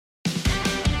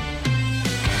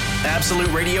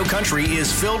Absolute Radio Country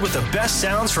is filled with the best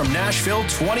sounds from Nashville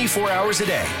 24 hours a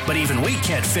day. But even we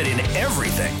can't fit in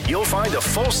everything. You'll find a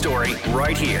full story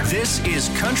right here. This is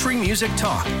Country Music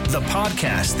Talk, the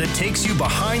podcast that takes you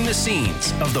behind the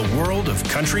scenes of the world of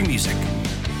country music.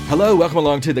 Hello, welcome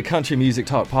along to the Country Music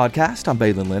Talk podcast. I'm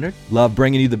Baylen Leonard. Love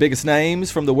bringing you the biggest names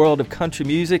from the world of country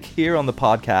music here on the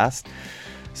podcast.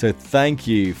 So thank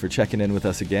you for checking in with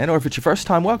us again, or if it's your first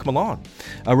time, welcome along.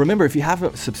 Remember, if you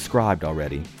haven't subscribed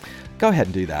already, go ahead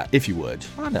and do that, if you would.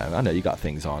 I know you got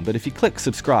things on, but if you click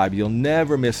subscribe, you'll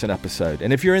never miss an episode.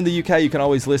 And if you're in the UK, you can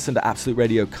always listen to Absolute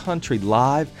Radio Country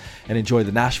live and enjoy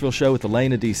the Nashville show with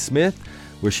Elena D. Smith,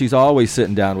 where she's always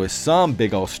sitting down with some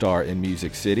big old star in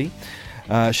Music City.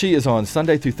 She is on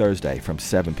Sunday through Thursday from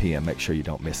 7 p.m. Make sure you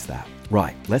don't miss that.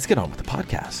 Right, let's get on with the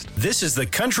podcast. This is the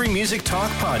Country Music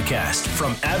Talk podcast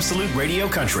from Absolute Radio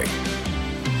Country.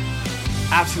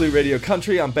 Absolute Radio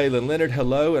Country, I'm Baylen Leonard.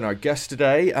 Hello, and our guest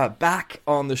today, back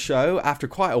on the show after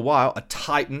quite a while, a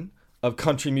titan of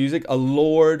country music, a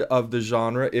lord of the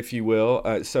genre, if you will.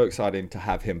 It's so exciting to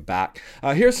have him back.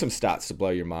 Here's some stats to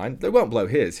blow your mind. They won't blow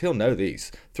his. He'll know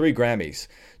these. 3 Grammys,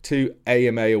 2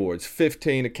 AMA Awards,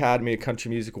 15 Academy of Country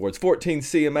Music Awards, 14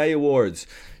 CMA Awards.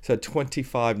 He's had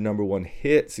 25 number one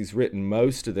hits. He's written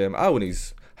most of them. Oh, and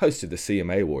he's hosted the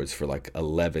CMA Awards for like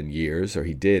 11 years, or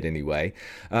he did anyway.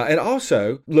 And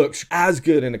also looks as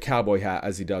good in a cowboy hat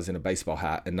as he does in a baseball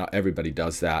hat, and not everybody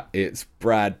does that. It's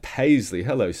Brad Paisley.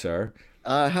 Hello, sir.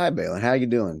 Hi, Baylen. How you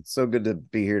doing? So good to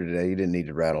be here today. You didn't need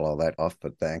to rattle all that off,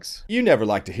 but thanks. You never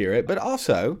like to hear it, but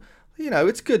also, you know,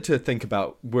 it's good to think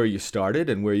about where you started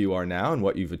and where you are now and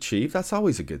what you've achieved. That's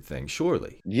always a good thing,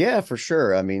 surely. Yeah, for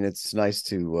sure. I mean, it's nice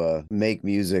to make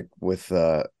music with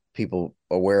people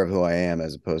aware of who I am,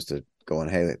 as opposed to going,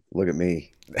 hey, look at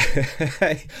me.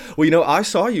 Well, you know, I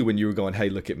saw you when you were going, hey,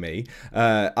 look at me.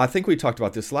 I think we talked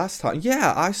about this last time.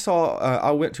 Yeah,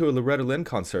 I went to a Loretta Lynn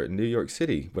concert in New York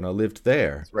City when I lived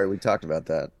there. That's right. We talked about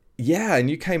that. Yeah, and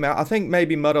you came out. I think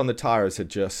maybe Mud on the Tires had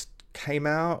just came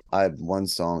out. I had one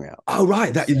song out. Oh,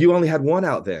 right. You only had one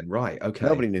out then. Right. Okay.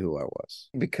 Nobody knew who I was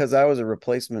because I was a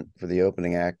replacement for the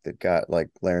opening act that got like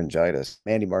laryngitis,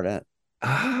 Mandy Barnett.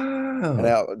 Oh.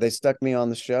 And they stuck me on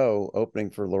the show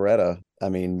opening for Loretta. I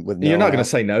mean, with You're not going to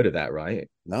say no to that, right?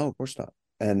 No, of course not.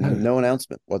 And no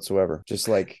announcement whatsoever. Just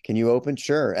like, can you open?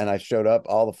 Sure. And I showed up.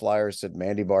 All the flyers said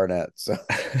Mandy Barnett. So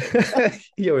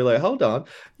yeah, we're like, hold on.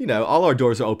 You know, all our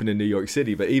doors are open in New York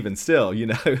City, but even still, you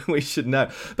know, we should know.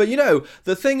 But you know,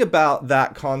 the thing about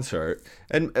that concert,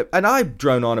 and I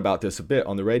drone on about this a bit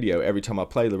on the radio every time I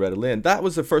play Loretta Lynn. That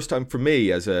was the first time for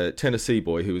me as a Tennessee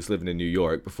boy who was living in New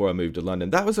York before I moved to London.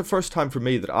 That was the first time for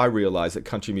me that I realized that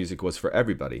country music was for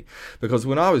everybody. Because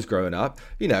when I was growing up,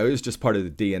 you know, it was just part of the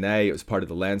DNA. It was part of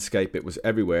the landscape. It was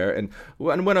everywhere. And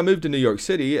when I moved to New York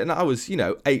City, and I was, you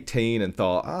know, 18 and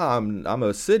thought, I'm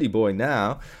a city boy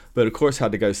now, but of course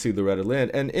had to go see Loretta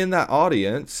Lynn. And in that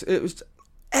audience, it was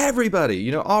everybody,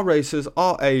 you know, all races,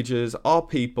 all ages, all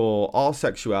people, all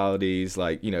sexualities,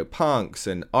 like, you know, punks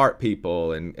and art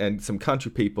people and some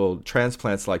country people,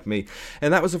 transplants like me.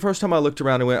 And that was the first time I looked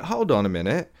around and went, hold on a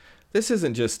minute. This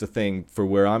isn't just a thing for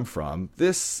where I'm from.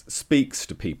 This speaks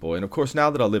to people. And of course, now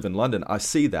that I live in London, I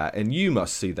see that. And you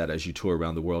must see that as you tour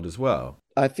around the world as well.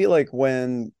 I feel like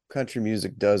when country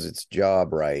music does its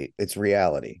job right, it's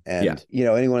reality. And, you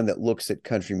know, anyone that looks at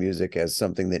country music as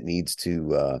something that needs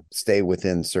to stay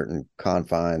within certain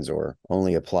confines or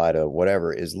only apply to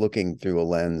whatever is looking through a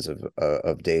lens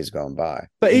of days gone by.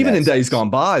 But even in days gone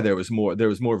by, there was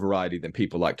more variety than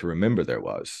people like to remember there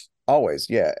was. Always,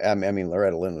 yeah. I mean,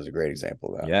 Loretta Lynn was a great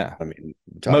example of that. Yeah. I mean,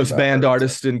 most band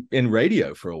artists in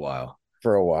radio for a while.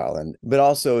 But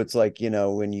also it's like, you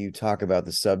know, when you talk about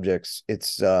the subjects,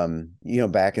 it's you know,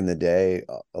 back in the day,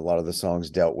 a lot of the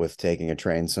songs dealt with taking a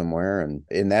train somewhere, and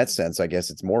in that sense, I guess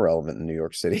it's more relevant in New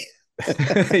York City.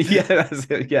 Yeah,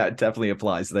 it definitely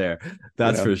applies there.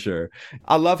 That's for sure.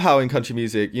 I love how in country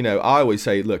music, you know, I always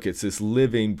say, look, it's this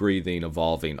living, breathing,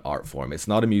 evolving art form. It's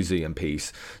not a museum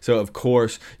piece. So of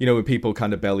course, you know, when people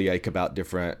kind of bellyache about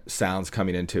different sounds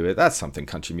coming into it, that's something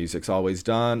country music's always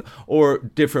done, or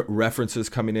different references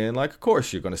coming in. Like, of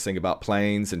course, you're going to sing about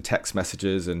planes and text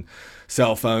messages and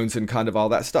cell phones and kind of all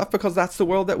that stuff, because that's the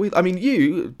world that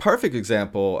perfect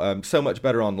example, So Much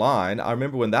Better Online. I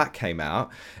remember when that came out,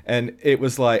 and it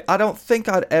was like, I don't think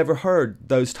I'd ever heard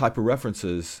those type of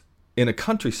references in a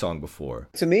country song before.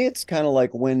 To me, it's kind of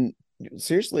like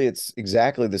seriously, it's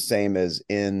exactly the same as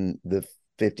in the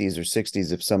 50s or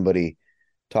 60s if somebody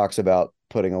talks about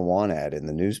putting a want ad in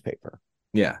the newspaper.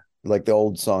 Yeah. like the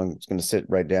old song, it's going to sit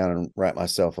right down and write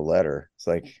myself a letter. It's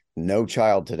like no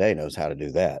child today knows how to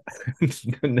do that.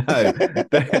 No,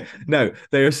 no,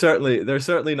 they're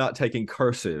certainly not taking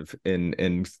cursive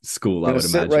in school, I'm I going would to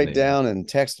sit imagine right anymore. down and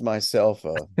text myself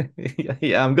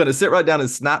Yeah, I'm gonna sit right down and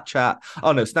Snapchat.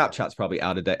 Oh no, Snapchat's probably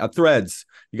out of date. Threads,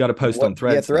 you got to post what, on yeah,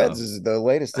 Threads Threads now. is the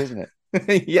latest, isn't it?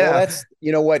 Well, Yeah. that's,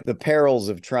 you know what, the perils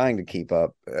of trying to keep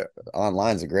up.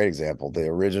 Online's a great example. The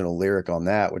original lyric on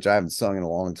that, which I haven't sung in a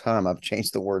long time, I've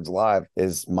changed the words live,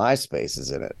 is MySpace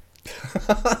is in it.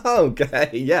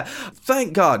 Okay, yeah.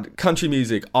 Thank God country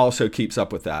music also keeps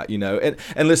up with that, you know.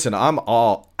 And listen, I'm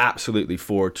all absolutely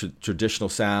for traditional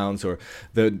sounds, or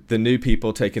the new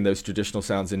people taking those traditional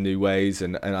sounds in new ways.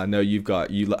 And I know you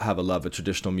have a love of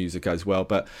traditional music as well,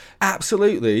 but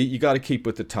absolutely you got to keep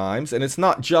with the times. And it's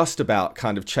not just about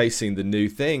kind of chasing the new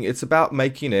thing. It's about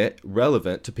making it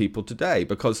relevant to people today,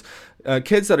 because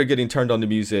kids that are getting turned on to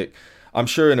music, I'm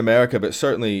sure in America, but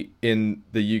certainly in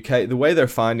the UK, the way they're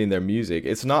finding their music,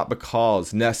 it's not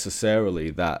because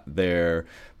necessarily that their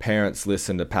parents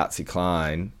listen to Patsy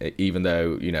Cline, even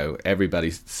though, you know,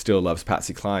 everybody still loves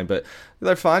Patsy Cline, but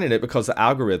they're finding it because the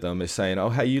algorithm is saying, oh,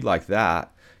 hey, you like that,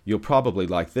 you'll probably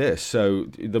like this. So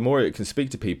the more it can speak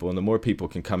to people and the more people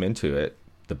can come into it,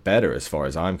 the better, as far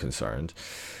as I'm concerned.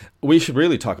 We should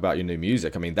really talk about your new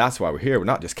music. I mean, that's why we're here. We're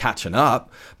not just catching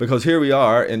up, because here we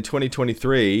are in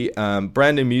 2023,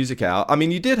 brand new music out. I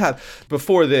mean, you did have,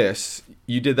 before this,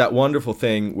 you did that wonderful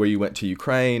thing where you went to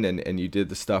Ukraine and you did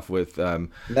the stuff with...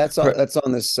 That's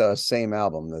on this same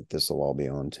album that this will all be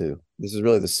on too. This is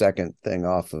really the second thing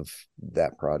off of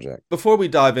that project. Before we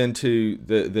dive into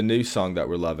the new song that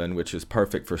we're loving, which is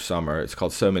perfect for summer, it's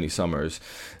called So Many Summers,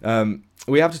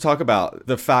 we have to talk about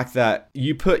the fact that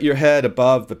you put your head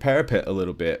above the parapet a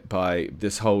little bit by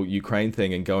this whole Ukraine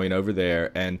thing and going over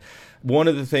there. And one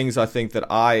of the things I think that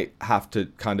I have to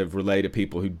kind of relay to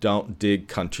people who don't dig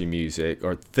country music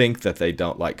or think that they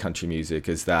don't like country music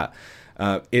is that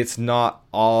it's not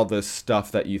all the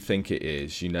stuff that you think it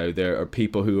is. You know, there are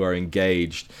people who are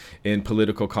engaged in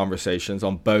political conversations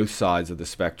on both sides of the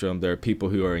spectrum. There are people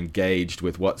who are engaged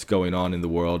with what's going on in the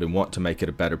world and want to make it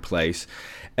a better place.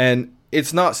 And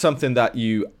it's not something that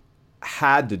you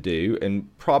had to do,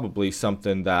 and probably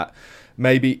something that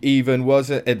maybe even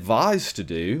wasn't advised to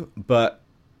do, but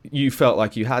you felt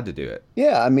like you had to do it.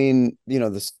 Yeah, I mean, you know,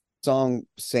 the song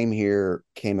Same Here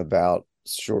came about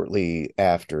shortly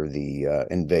after the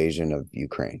invasion of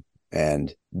Ukraine.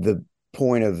 And the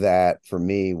point of that for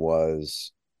me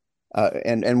was,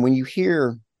 and when you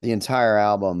hear the entire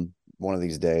album one of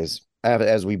these days,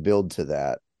 as we build to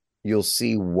that, you'll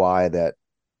see why that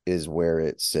is where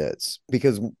it sits.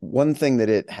 Because one thing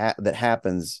that that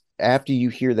happens after you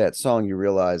hear that song, you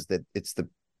realize that it's the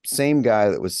same guy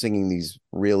that was singing these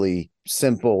really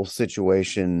simple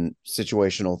situational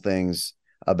things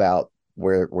about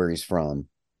where he's from,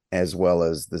 as well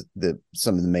as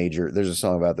some of the major. There's a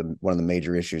song about one of the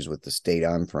major issues with the state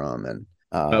I'm from, and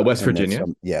West Virginia.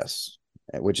 Yes,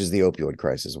 which is the opioid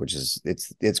crisis, which is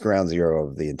it's ground zero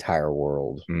of the entire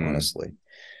world. Honestly,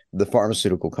 the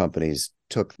pharmaceutical companies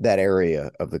took that area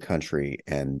of the country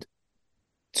and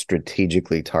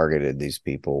strategically targeted these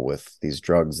people with these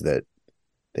drugs that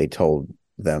they told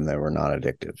them they were not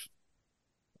addictive,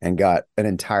 and got an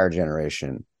entire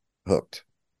generation hooked.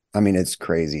 I mean, it's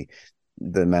crazy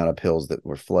the amount of pills that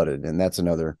were flooded, and that's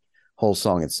another whole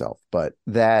song itself. But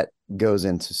that goes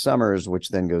into Summers, which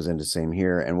then goes into Same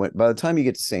Here. And by the time you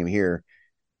get to Same Here,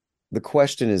 the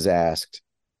question is asked,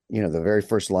 you know, the very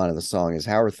first line of the song is,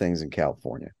 how are things in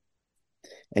California?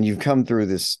 And you've come through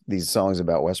these songs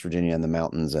about West Virginia and the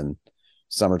mountains and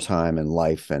summertime and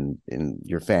life and in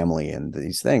your family and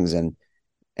these things. And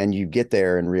you get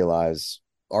there and realize,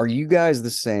 are you guys the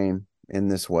same in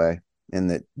this way? And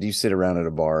that do you sit around at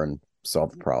a bar and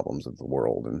solve the problems of the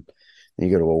world? And you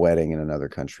go to a wedding in another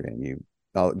country and you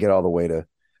get all the way to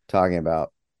talking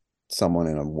about someone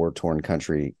in a war-torn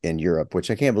country in Europe,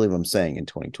 which I can't believe I'm saying in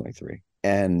 2023.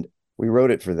 And we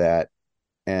wrote it for that.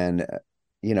 And,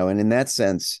 you know, and in that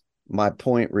sense, my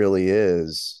point really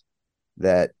is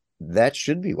that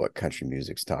should be what country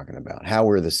music's talking about, how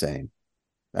we're the same.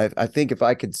 I think if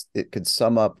it could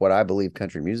sum up what I believe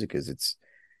country music is,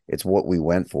 it's what we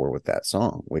went for with that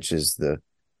song, which is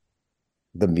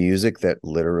the music that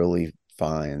literally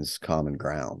finds common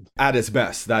ground. At its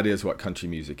best, that is what country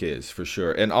music is, for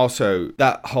sure. And also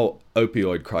that whole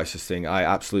opioid crisis thing, I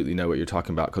absolutely know what you're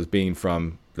talking about, because being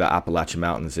from the Appalachian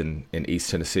Mountains in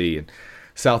East Tennessee and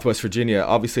Southwest Virginia,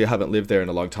 obviously I haven't lived there in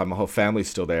a long time. My whole family's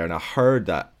still there. And I heard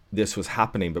that this was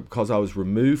happening, but because I was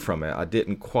removed from it, I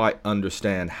didn't quite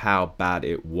understand how bad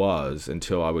it was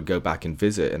until I would go back and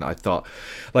visit. And I thought,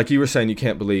 like you were saying, you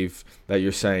can't believe that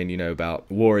you're saying, you know, about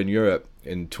war in Europe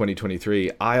in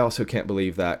 2023. I also can't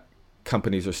believe that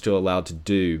companies are still allowed to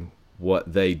do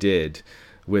what they did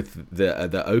with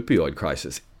the opioid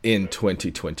crisis in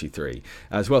 2023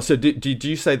 as well. So did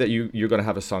you say that you're going to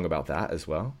have a song about that as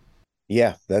well?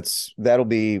 Yeah, that'll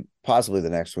be possibly the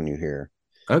next one you hear.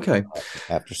 Okay.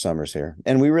 After summer's here.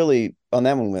 And we really, on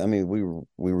that one, I mean,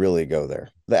 we really go there.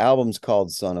 The album's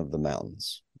called Son of the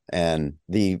Mountains. And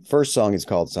the first song is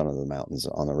called Son of the Mountains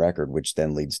on the record, which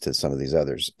then leads to some of these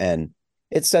others. And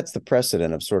it sets the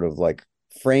precedent of sort of like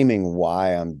framing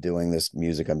why I'm doing this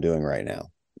music I'm doing right now.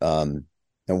 And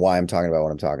why I'm talking about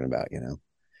what I'm talking about, you know.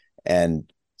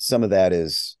 And some of that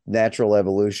is natural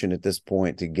evolution at this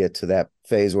point to get to that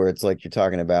phase where it's like you're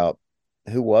talking about,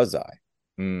 who was I?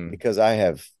 Because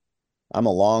I'm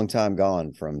a long time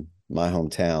gone from my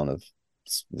hometown of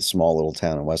the small little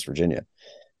town in West Virginia.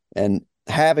 And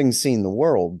having seen the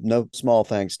world, no small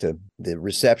thanks to the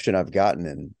reception I've gotten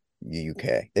in the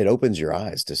UK, it opens your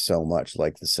eyes to so much,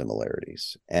 like the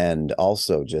similarities. And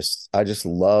also I just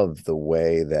love the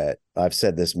way that I've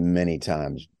said this many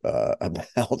times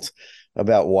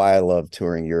about why I love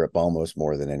touring Europe almost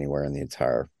more than anywhere on the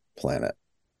entire planet.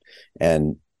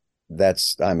 And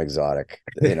I'm exotic,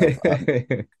 you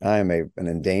know. I'm an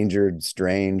endangered,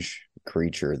 strange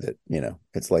creature that, you know,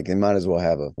 it's like they might as well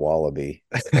have a wallaby,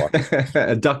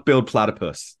 a duck-billed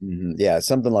platypus. Mm-hmm. Yeah,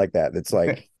 something like that. It's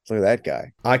like, look at that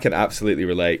guy. I can absolutely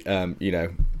relate. You know,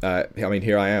 I mean,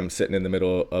 here I am sitting in the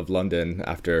middle of London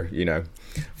after, you know,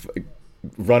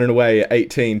 running away at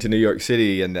 18 to New York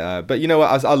City, and but you know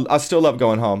what, I still love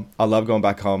going home. I love going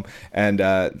back home, and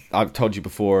I've told you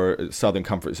before, Southern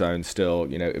Comfort Zone still,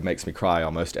 you know, it makes me cry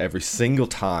almost every single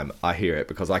time I hear it,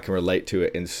 because I can relate to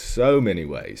it in so many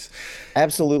ways.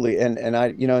 Absolutely. And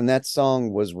I, you know, and that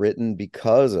song was written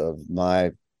because of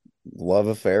my love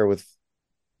affair with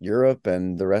Europe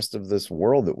and the rest of this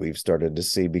world that we've started to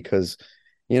see. Because,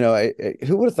 you know,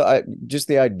 who would have thought, just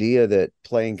the idea that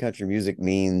playing country music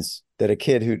means that a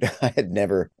kid who I'd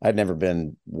never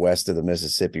been west of the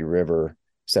Mississippi River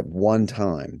except one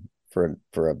time for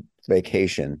a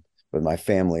vacation with my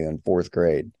family in fourth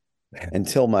grade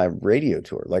until my radio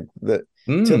tour, like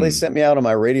until they sent me out on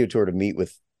my radio tour to meet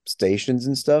with stations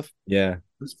and stuff. Yeah. It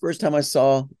was the first time I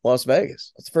saw Las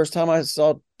Vegas. It's the first time I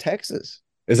saw Texas.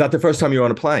 Is that the first time you were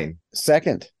on a plane?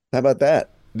 Second. How about that?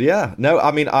 Yeah, no,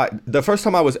 I mean, the first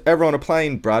time I was ever on a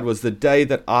plane, Brad, was the day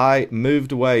that I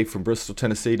moved away from Bristol,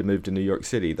 Tennessee to move to New York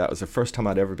City. That was the first time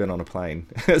I'd ever been on a plane.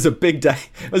 It was a big day.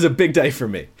 It was a big day for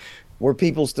me. Were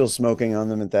people still smoking on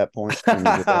them at that point?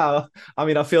 I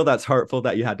mean, I feel that's hurtful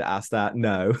that you had to ask that.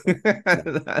 No.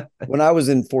 When I was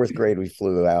in fourth grade, we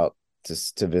flew out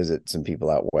to visit some people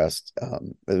out west.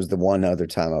 It was the one other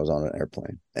time I was on an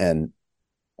airplane, and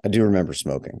I do remember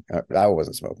smoking. I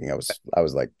wasn't smoking. I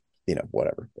was like, you know,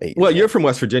 whatever. Well, you're from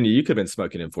West Virginia. You could have been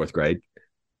smoking in fourth grade.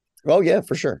 Oh yeah,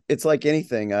 for sure. It's like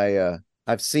anything.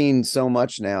 I've seen so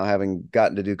much now, having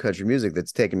gotten to do country music,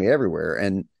 that's taken me everywhere.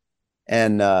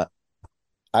 And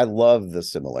I love the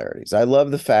similarities. I love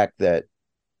the fact that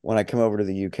when I come over to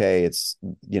the UK, it's,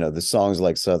 you know, the songs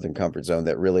like Southern Comfort Zone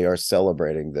that really are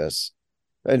celebrating this.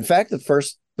 In fact, the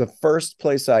first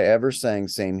place I ever sang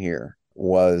Same Here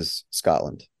was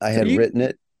Scotland. I had written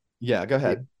it. Yeah, go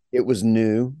ahead. It was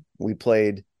new. We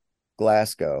played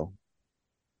Glasgow,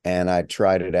 and I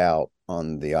tried it out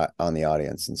on the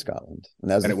audience in Scotland, and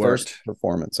that was the first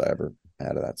performance I ever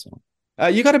had of that song.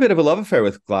 You got a bit of a love affair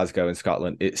with Glasgow in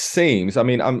Scotland, it seems. I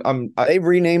mean, they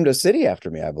renamed a city after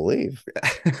me, I believe.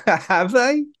 Have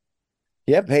they?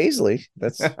 Yeah, Paisley.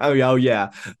 That's oh yeah.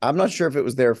 I'm not sure if it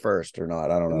was there first or not.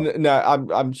 I don't know. No,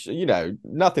 I'm you know,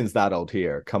 nothing's that old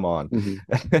here. Come on.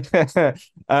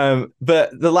 Mm-hmm.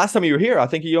 But the last time you were here, I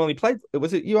think you only played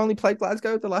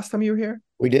Glasgow the last time you were here?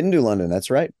 We didn't do London.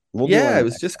 That's right. Yeah, it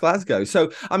was just Glasgow.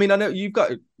 So, I mean, I know you've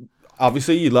got,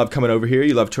 obviously you love coming over here.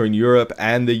 You love touring Europe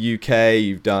and the UK.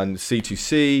 You've done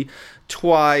C2C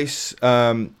twice.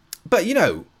 But, you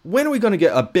know, when are we going to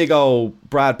get a big old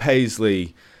Brad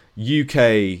Paisley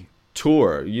UK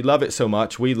tour? You love it so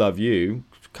much. We love you.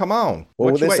 Come on.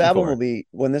 Well, this album will be,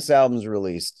 when this album's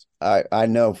released, I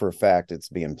know for a fact it's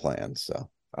being planned. So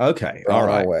okay, all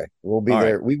right. Way. We'll be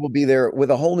there. Right. We will be there with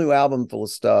a whole new album full of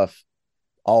stuff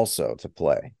also to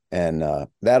play, and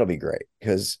that'll be great,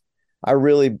 because I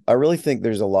really think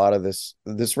there's a lot of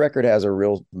this record has a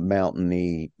real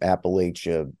mountainy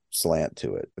Appalachia slant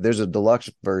to it. There's a deluxe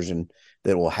version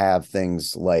that will have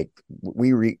things like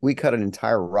we cut an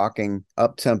entire rocking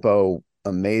up-tempo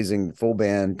amazing full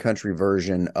band country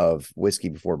version of Whiskey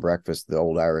Before Breakfast, the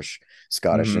old Irish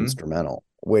Scottish instrumental,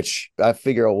 which I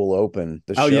figure will open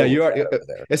the show. Oh yeah, you are. over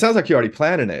there. It sounds like you're already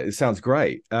planning it. It sounds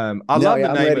great. I love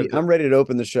the name of it. I'm ready to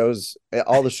open the shows,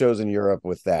 all the shows in Europe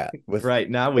with that. With right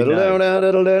now we know.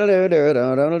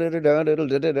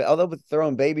 Although with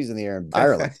throwing babies in the air in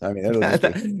Ireland, I mean,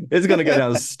 it's going to go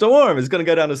down a storm. It's going to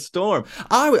go down a storm.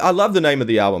 I love the name of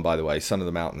the album, by the way, Son of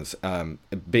the Mountains.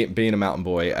 Being a mountain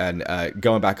boy and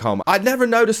going back home, I'd never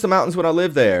noticed the mountains when I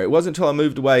lived there. It wasn't until I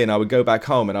moved away and I would go back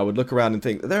home and I would look around and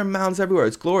think there are mountains everywhere.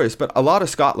 It's glorious. But a lot of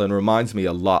Scotland reminds me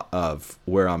a lot of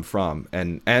where I'm from,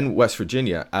 and West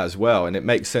Virginia as well. And it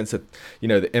makes sense that, you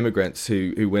know, the immigrants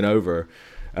who went over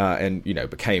and, you know,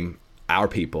 became our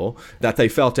people, that they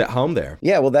felt at home there.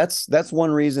 Yeah, well, that's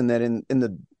one reason that in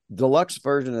the deluxe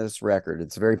version of this record,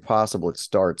 it's very possible it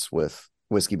starts with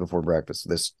Whiskey Before Breakfast,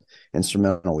 this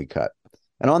instrumental we cut.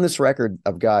 And on this record,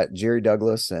 I've got Jerry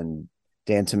Douglas and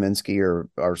Dan Tyminski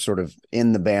are sort of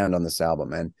in the band on this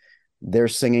album, and they're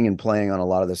singing and playing on a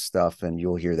lot of this stuff, and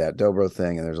you'll hear that dobro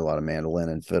thing, and there's a lot of mandolin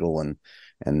and fiddle and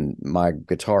my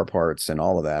guitar parts and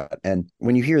all of that. And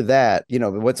when you hear that, you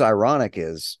know, what's ironic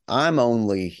is I'm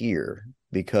only here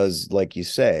because, like you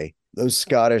say, those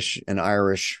Scottish and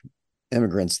Irish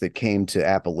immigrants that came to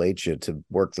Appalachia to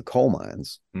work the coal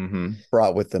mines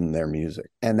brought with them their music.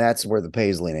 And that's where the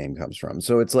Paisley name comes from.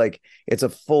 So it's like, it's a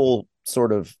full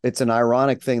sort of, it's an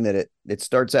ironic thing that it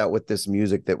starts out with this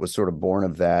music that was sort of born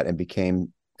of that and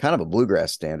became kind of a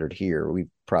bluegrass standard here. We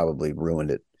probably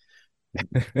ruined it,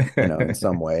 you know, in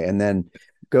some way. And then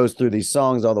goes through these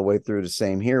songs all the way through to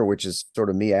Same Here, which is sort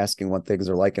of me asking what things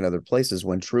are like in other places,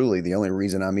 when truly the only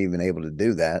reason I'm even able to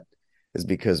do that is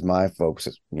because my folks,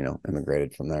 you know,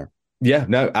 immigrated from there. Yeah,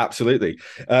 no, absolutely.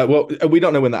 Well, we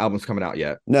don't know when the album's coming out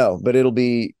yet. No, but it'll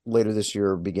be later this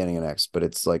year, beginning of next. But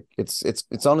it's like it's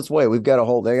on its way. They got a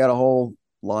whole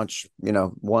launch, you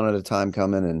know, one at a time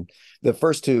coming. And the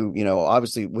first two, you know,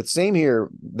 obviously with Same Here,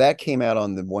 that came out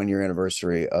on the 1-year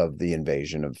anniversary of the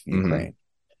invasion of Ukraine.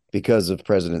 Because of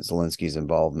President Zelensky's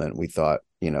involvement, we thought,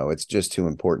 you know, it's just too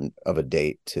important of a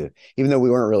date to, even though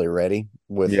we weren't really ready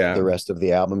with the rest of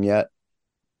the album yet,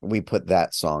 we put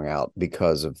that song out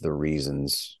because of the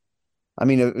reasons. I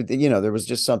mean, you know, there was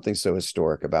just something so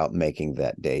historic about making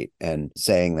that date and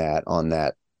saying that on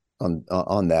that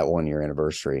 1-year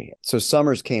anniversary. So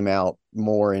Summers came out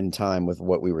more in time with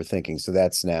what we were thinking. So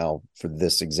that's now for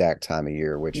this exact time of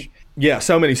year, which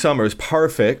so many summers,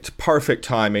 perfect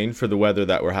timing for the weather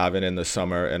that we're having in the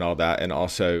summer and all that. And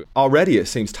also already it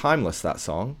seems timeless, that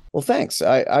song. Well, thanks.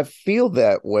 I feel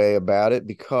that way about it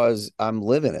because I'm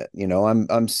living it. You know,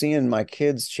 I'm seeing my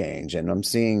kids change, and I'm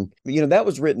seeing, you know, that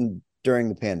was written during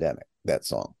the pandemic, that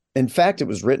song. In fact, it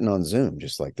was written on Zoom,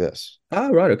 just like this.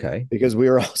 Oh, right. Okay. Because we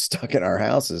were all stuck in our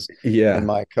houses. Yeah. And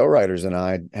my co-writers and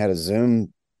I had a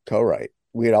Zoom co-write.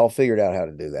 We had all figured out how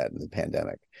to do that in the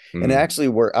pandemic. And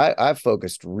actually, I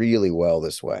focused really well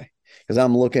this way, because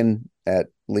I'm looking at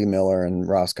Lee Miller and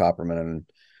Ross Copperman, and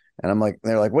I'm like,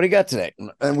 they're like, what do you got today?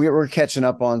 And we were catching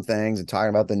up on things and talking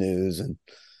about the news, and,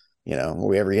 you know, are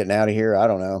we ever getting out of here? I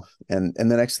don't know. And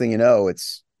the next thing you know,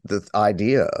 it's the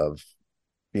idea of,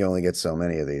 you only get so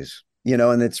many of these, you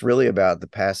know, and it's really about the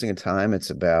passing of time. It's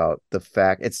about the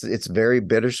fact it's very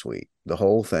bittersweet, the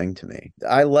whole thing to me.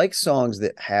 I like songs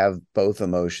that have both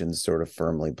emotions sort of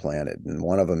firmly planted. And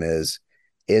one of them is,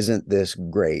 isn't this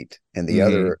great? And the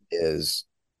other is,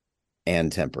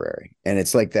 and temporary. And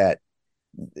it's like that,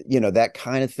 you know, that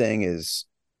kind of thing is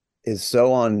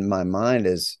so on my mind.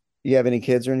 Is, you have any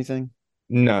kids or anything?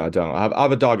 No, I don't. I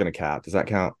have a dog and a cat. Does that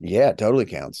count? Yeah, it totally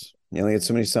counts. You only get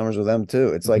so many summers with them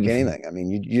too. It's like anything. I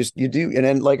mean, you do. And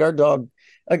then, like, our dog,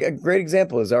 like, a great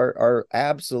example is our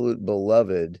absolute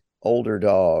beloved older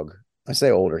dog. I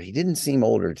say older. He didn't seem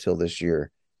older till this year.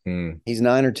 He's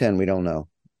 9 or 10. We don't know.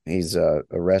 He's a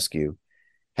rescue.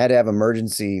 Had to have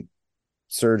emergency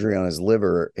surgery on his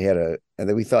liver. And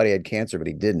then we thought he had cancer, but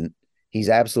he didn't. He's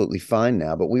absolutely fine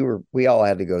now. But we all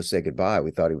had to go say goodbye.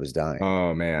 We thought he was dying.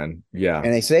 Oh man. Yeah.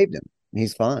 And they saved him.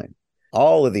 He's fine.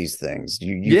 All of these things,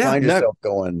 you find yourself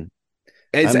going,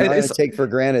 I'm not going to take for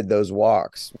granted those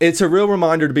walks. It's a real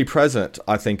reminder to be present,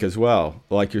 I think, as well.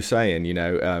 Like you're saying, you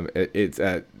know, it's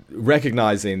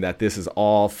recognizing that this is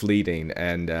all fleeting,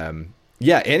 and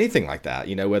anything like that,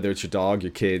 you know, whether it's your dog,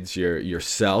 your kids,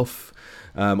 yourself,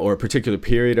 or a particular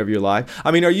period of your life.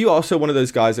 I mean, are you also one of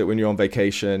those guys that when you're on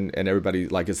vacation and everybody,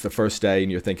 like, it's the first day and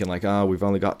you're thinking like, oh, we've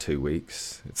only got 2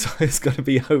 weeks. It's going to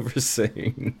be over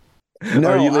soon.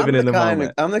 No, are you living in the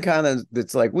moment? I'm the kind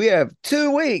that's like, we have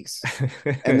 2 weeks.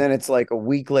 And then it's like a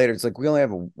week later, it's like, we only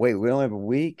have a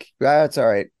week. That's all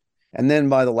right. And then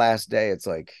by the last day, it's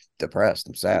like, depressed.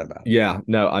 I'm sad about it. Yeah,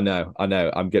 no, I know.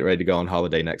 I'm getting ready to go on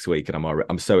holiday next week, and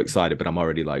I'm so excited, but I'm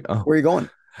already like, oh. Where are you going?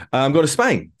 I'm going to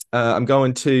Spain. I'm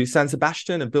going to San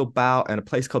Sebastian and Bilbao and a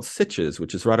place called Sitges,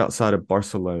 which is right outside of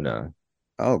Barcelona.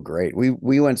 Oh, great.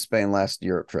 We went to Spain last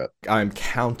Europe trip. I'm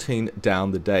counting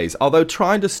down the days, although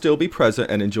trying to still be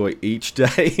present and enjoy each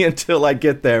day until I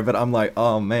get there. But I'm like,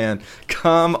 oh man,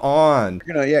 come on.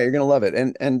 You're gonna love it.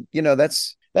 And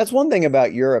that's one thing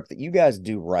about Europe that you guys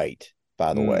do right,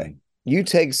 by the way. You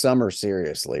take summer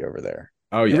seriously over there.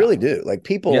 Oh, yeah. You really do. Like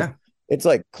people, it's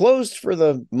like closed for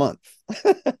the month.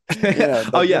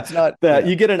 Oh yeah, it's not.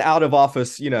 You get an out of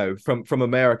office, from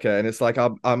America, and it's like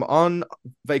I'm on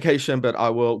vacation, but I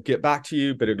will get back to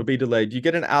you, but it'll be delayed. You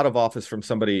get an out of office from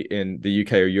somebody in the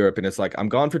UK or Europe, and it's like I'm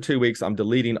gone for 2 weeks. I'm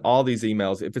deleting all these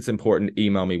emails. If it's important,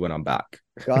 email me when I'm back.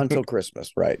 Gone till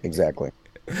Christmas, right? Exactly.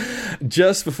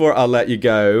 Just before I let you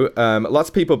go, lots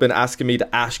of people have been asking me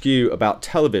to ask you about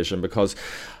television, because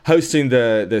hosting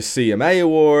the CMA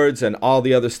Awards and all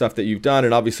the other stuff that you've done,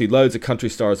 and obviously loads of country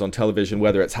stars on television,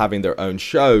 whether it's having their own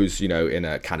shows, in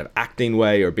a kind of acting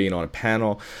way or being on a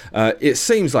panel, it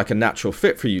seems like a natural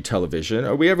fit for you, television.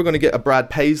 Are we ever going to get a Brad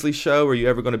Paisley show? Are you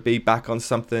ever going to be back on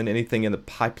something, anything in the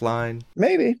pipeline?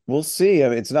 Maybe. We'll see. I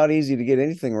mean, it's not easy to get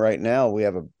anything right now. We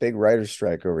have a big writer's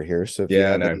strike over here. So if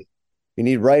you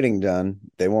need writing done,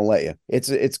 they won't let you.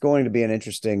 It's going to be an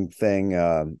interesting thing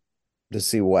to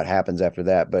see what happens after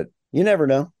that, but you never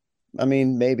know. I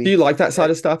mean, maybe. Do you like that side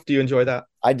of stuff? Do you enjoy that?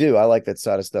 I do. I like that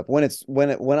side of stuff.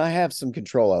 When I have some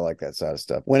control, I like that side of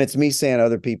stuff. When it's me saying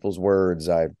other people's words,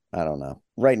 I don't know.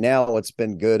 Right now, what's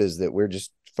been good is that we're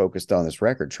just focused on this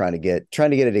record, trying to get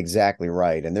it exactly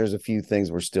right. And there's a few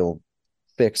things we're still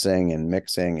fixing and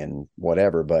mixing and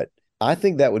whatever, but I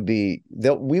think we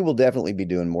will definitely be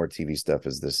doing more TV stuff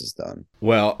as this is done.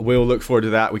 Well, we'll look forward to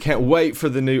that. We can't wait for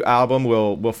the new album.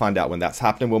 We'll find out when that's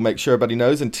happening. We'll make sure everybody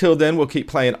knows. Until then, we'll keep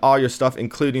playing all your stuff,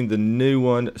 including the new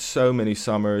one, So Many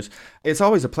Summers. It's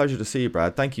always a pleasure to see you,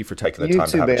 Brad. Thank you for taking the time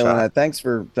to have a chat. Thanks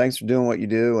for doing what you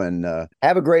do, and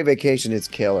have a great vacation. It's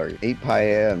killer. Eat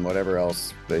paella and whatever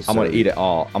else they serve. I'm going to eat it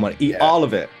all. I'm going to eat all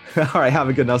of it. All right, have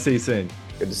a good one. I'll see you soon.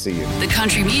 Good to see you. The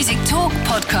Country Music Talk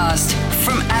podcast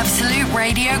from Absolute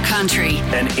Radio Country.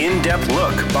 An in-depth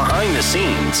look behind the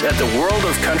scenes at the world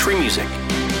of country music.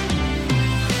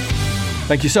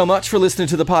 Thank you so much for listening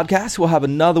to the podcast. We'll have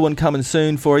another one coming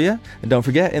soon for you. And don't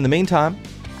forget, in the meantime,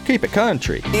 keep it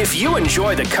country. If you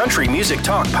enjoy the Country Music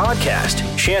Talk podcast,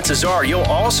 chances are you'll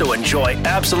also enjoy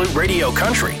Absolute Radio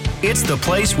Country. It's the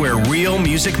place where real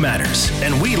music matters,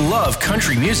 and we love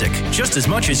country music just as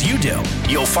much as you do.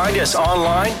 You'll find us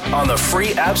online on the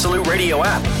free Absolute Radio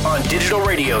app, on digital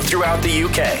radio throughout the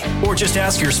UK, or just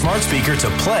ask your smart speaker to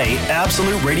play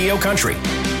Absolute Radio Country.